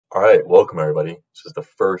All right, welcome everybody. This is the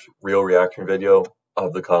first real reaction video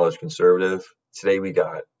of the College Conservative. Today we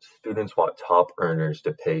got students want top earners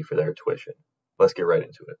to pay for their tuition. Let's get right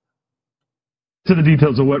into it. To the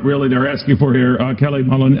details of what really they're asking for here, Kelly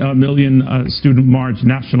Mullen, Million Student March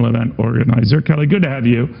National Event Organizer. Kelly, good to have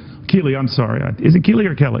you. Keely, I'm sorry. Is it Keely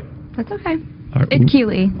or Kelly? That's okay. It's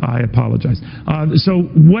Keely. I apologize. So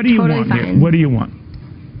what do you want here? What do you want?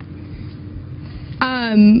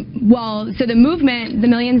 Well, so the movement, the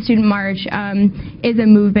Million Student March, is a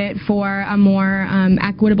movement for a more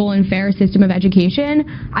equitable and fair system of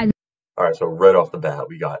education. All right, so right off the bat,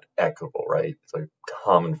 we got equitable, right? It's a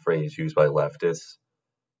common phrase used by leftists.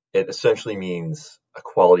 It essentially means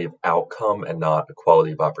equality of outcome and not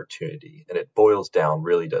equality of opportunity. And it boils down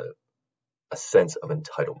really to a sense of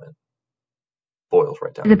entitlement. Boils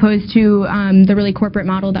right down. As opposed to the really corporate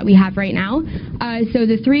model that we have right now. So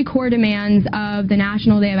the three core demands of the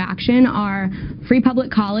National Day of Action are free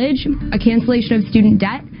public college, a cancellation of student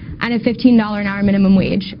debt, and a $15 an hour minimum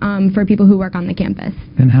wage for people who work on the campus.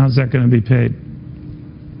 And how's that going to be paid?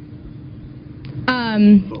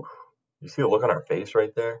 You see the look on her face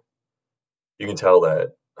right there? You can tell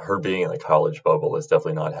that her being in the college bubble has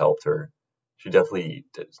definitely not helped her. She definitely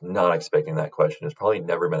is not expecting that question. Has probably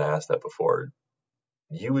never been asked that before.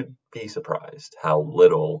 You would be surprised how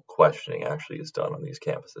little questioning actually is done on these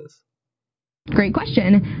campuses. Great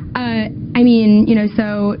question. I mean,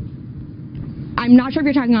 so I'm not sure if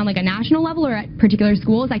you're talking on like a national level or at particular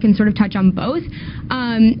schools. I can sort of touch on both.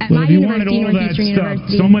 At my university, Northeastern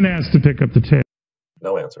University. Someone asked to pick up the tab.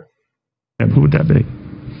 No answer. Who would that be?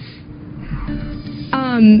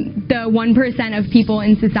 The 1% of people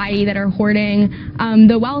in society that are hoarding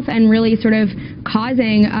the wealth and really sort of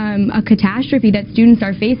causing a catastrophe that students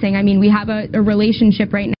are facing. I mean, we have a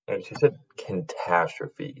relationship right now. And she said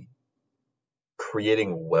catastrophe.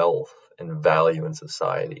 Creating wealth and value in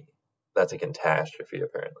society. That's a catastrophe,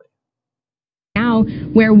 apparently. Now,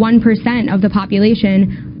 where 1% of the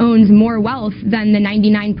population owns more wealth than the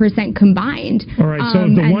 99% combined. All right, so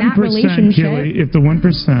if the 1%, Keely, if the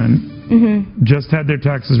 1% just had their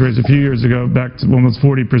taxes raised a few years ago, back to almost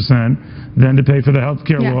 40%, then to pay for the health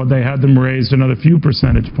care law, they had them raised another few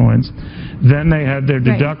percentage points. Then they had their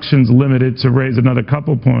deductions limited to raise another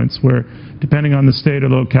couple points, where depending on the state or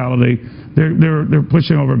locality, they're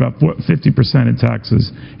pushing over about 50% in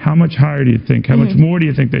taxes. How much higher do you think? How much more do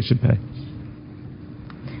you think they should pay?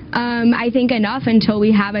 I think enough until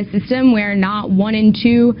we have a system where not 1 in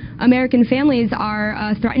 2 American families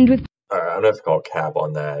are threatened with. I'm going to have to call cap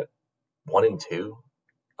on that. 1 in 2?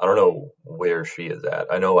 I don't know where she is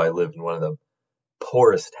at. I know I live in one of the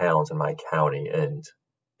poorest towns in my county, and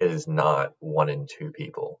it is not 1 in 2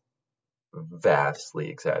 people. Vastly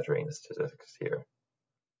exaggerating the statistics here.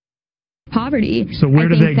 Poverty. So where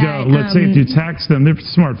do they go? Let's say if you tax them, they're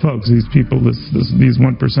smart folks, these people, these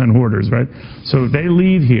 1% hoarders, right? So if they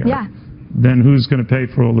leave here, then who's going to pay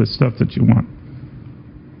for all this stuff that you want?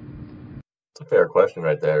 It's a fair question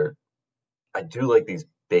right there. I do like these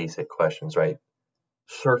basic questions, right?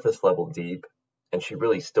 Surface level deep, and she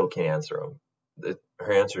really still can't answer them.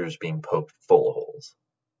 Her answer is being poked full of holes.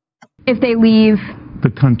 If they leave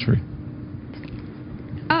the country.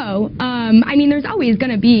 I mean, there's always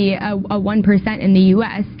going to be a 1% in the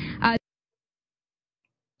U.S.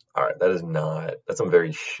 All right, that's some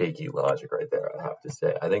very shaky logic right there, I have to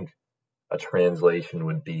say. I think a translation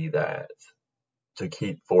would be that to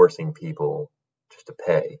keep forcing people just to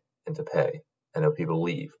pay and to pay. I know people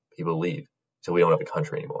leave, so we don't have a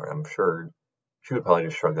country anymore. I'm sure she would probably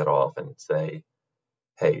just shrug that off and say,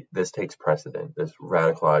 hey, this takes precedent. This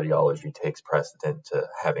radical ideology takes precedent to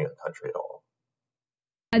having a country at all.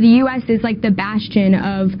 The U.S. is like the bastion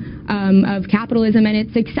of capitalism and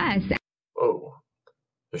its success. Oh,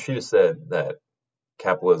 so she just said that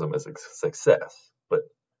capitalism is a success, but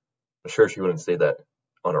I'm sure she wouldn't say that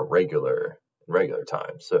on a regular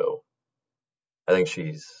time. So I think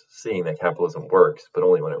she's seeing that capitalism works, but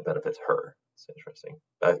only when it benefits her. It's interesting.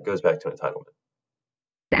 That goes back to entitlement.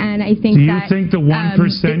 And I think do you think the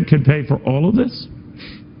 1% could pay for all of this?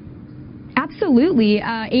 Absolutely.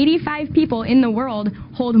 85 people in the world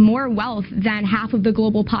hold more wealth than half of the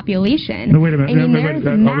global population. No, wait a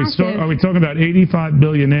minute. Are we talking about 85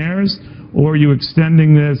 billionaires, or are you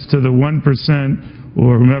extending this to the 1%,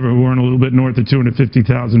 or whomever who earn a little bit north of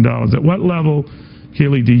 $250,000? At what level,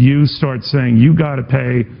 Keely, do you start saying you got to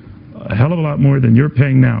pay a hell of a lot more than you're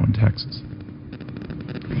paying now in taxes?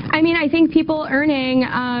 I mean, I think people earning,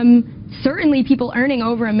 certainly people earning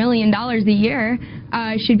over $1 million a year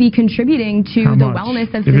should be contributing to the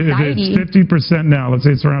wellness of society. If it's 50% now, let's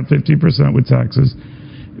say it's around 50% with taxes.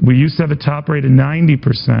 We used to have a top rate of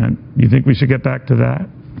 90%. You think we should get back to that?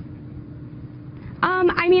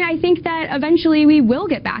 I think that eventually we will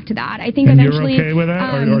get back to that. I think and eventually. You're okay with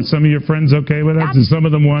that? Are some of your friends okay with that? Do some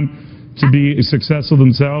of them want to be successful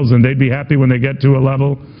themselves, and they'd be happy when they get to a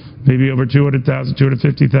level, maybe over 200,000,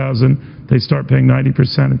 250,000, they start paying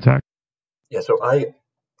 90% in tax? Yeah, so I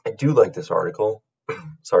do like this article.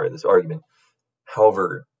 Sorry, this argument.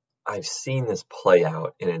 However, I've seen this play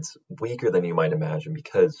out, and it's weaker than you might imagine,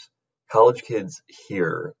 because college kids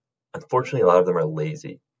here, unfortunately, a lot of them are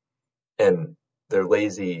lazy. And they're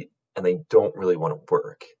lazy, and they don't really want to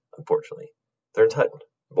work, unfortunately. They're entitled.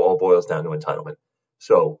 It all boils down to entitlement.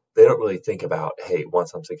 So they don't really think about, hey,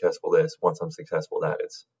 once I'm successful this, once I'm successful that.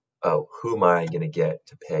 It's, oh, who am I going to get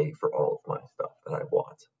to pay for all of my stuff that I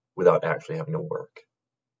want without actually having to work?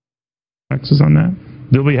 Taxes on that?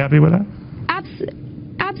 They'll be happy with that?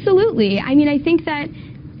 Absolutely. I mean, I think that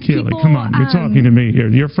Keely, come on. You're talking to me here.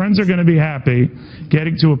 Your friends are going to be happy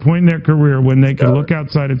getting to a point in their career when they can look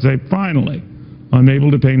outside and say, finally, I'm able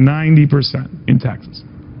to pay 90% in taxes.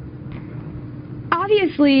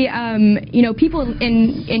 Obviously, people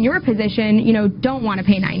in your position, don't want to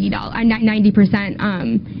pay 90% in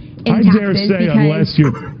taxes. I dare say, unless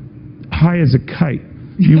you're high as a kite,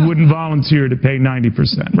 you wouldn't volunteer to pay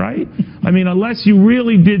 90%, right? I mean, unless you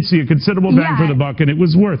really did see a considerable bang for the buck and it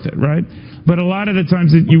was worth it, right? But a lot of the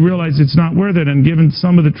times you realize it's not worth it, and given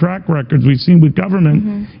some of the track records we've seen with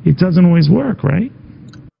government, it doesn't always work, right?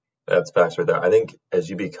 That's facts right there. I think as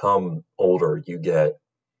you become older, you get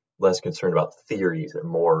less concerned about theories and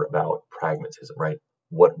more about pragmatism, right?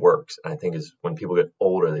 What works. And I think is when people get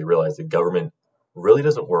older, they realize the government really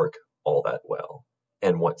doesn't work all that well.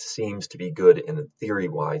 And what seems to be good in the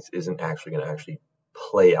theory-wise isn't actually going to actually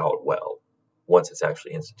play out well once it's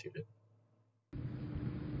actually instituted.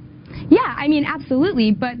 Yeah, I mean,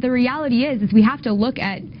 absolutely. But the reality is we have to look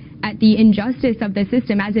at the injustice of the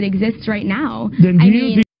system as it exists right now.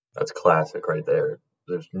 That's classic right there.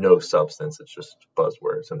 There's no substance. It's just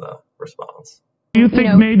buzzwords in the response. Do you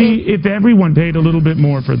think maybe if everyone paid a little bit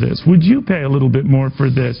more for this, would you pay a little bit more for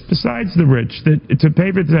this, besides the rich, to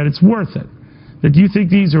pay for that it's worth it? That you think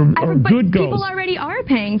these are good goals? People already are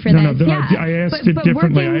paying for this. No, I asked it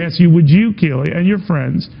differently. I asked you, would you, Keely, and your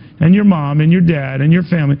friends, and your mom, and your dad, and your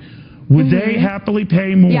family, would they happily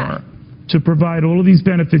pay more to provide all of these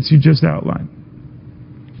benefits you just outlined?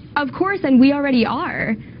 Of course, and we already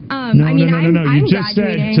are. No. You just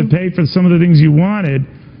said to pay for some of the things you wanted,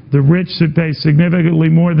 the rich should pay significantly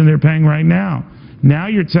more than they're paying right now. Now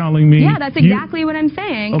you're telling me... Yeah, that's exactly what I'm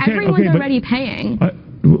saying. Everyone's already paying.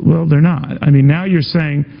 Well, they're not. I mean, now you're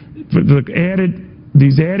saying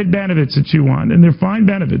these added benefits that you want, and they're fine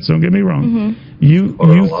benefits, don't get me wrong. You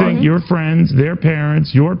think your friends, their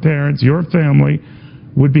parents, your family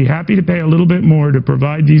would be happy to pay a little bit more to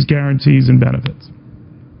provide these guarantees and benefits.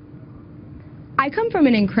 I come from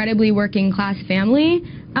an incredibly working class family,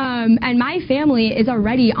 and my family is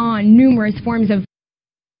already on numerous forms of...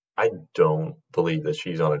 I don't believe that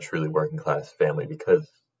she's on a truly working class family, because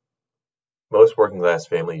most working class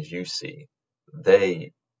families you see,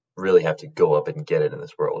 they really have to go up and get it in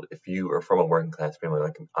this world. If you are from a working class family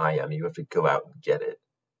like I am, you have to go out and get it.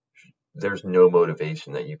 There's no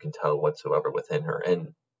motivation that you can tell whatsoever within her.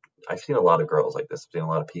 And I've seen a lot of girls like this. I've seen a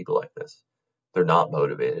lot of people like this. They're not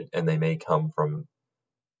motivated, and they may come from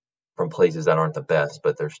places that aren't the best,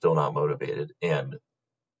 but they're still not motivated. And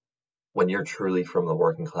when you're truly from the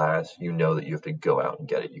working class, you know that you have to go out and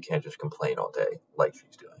get it. You can't just complain all day like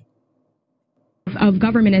she's doing. Of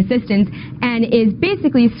government assistance, and is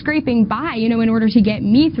basically scraping by, in order to get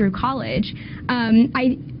me through college.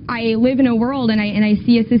 I live in a world, and I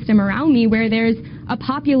see a system around me where there's a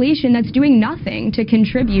population that's doing nothing to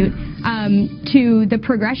contribute to the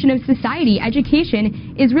progression of society.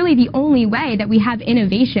 Education is really the only way that we have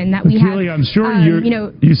innovation, that we have... Keely, I'm sure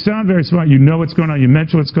you sound very smart. You know what's going on. You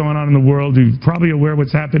mentioned what's going on in the world. You're probably aware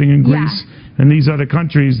what's happening in Greece and these other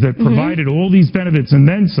countries that provided all these benefits and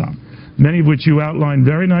then some, many of which you outlined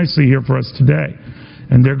very nicely here for us today.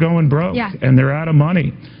 And they're going broke, and they're out of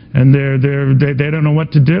money, and they don't know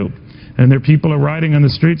what to do. And their people are riding on the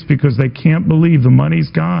streets because they can't believe the money's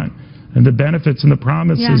gone and the benefits and the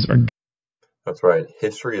promises are... That's right.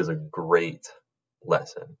 History is a great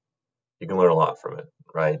lesson. You can learn a lot from it,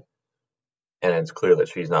 right? And it's clear that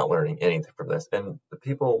she's not learning anything from this. And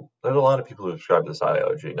there's a lot of people who subscribe to this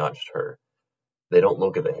ideology, not just her. They don't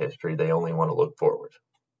look at the history. They only want to look forward,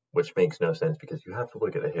 which makes no sense, because you have to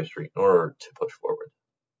look at the history in order to push forward.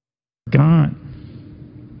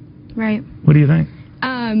 Gone. Right. What do you think?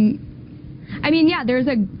 I mean, there's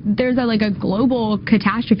a global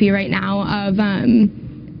catastrophe right now of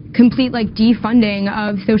complete defunding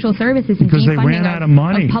of social services, because they ran out of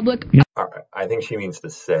money. Of public. All right. I think she means to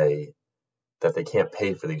say that they can't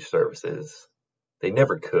pay for these services. They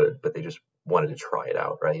never could, but they just wanted to try it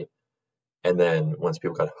out, right? And then once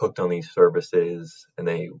people got hooked on these services, and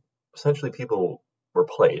people were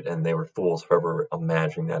played, and they were fools for ever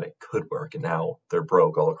imagining that it could work. And now they're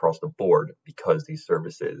broke all across the board because these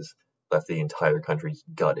services left the entire country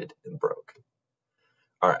gutted and broke.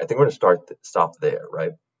 All right, I think we're going to stop there,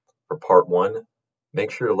 right? For part 1,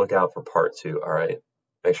 make sure to look out for part 2, all right?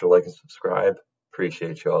 Make sure to like and subscribe.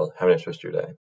 Appreciate y'all. Have a nice rest of your day.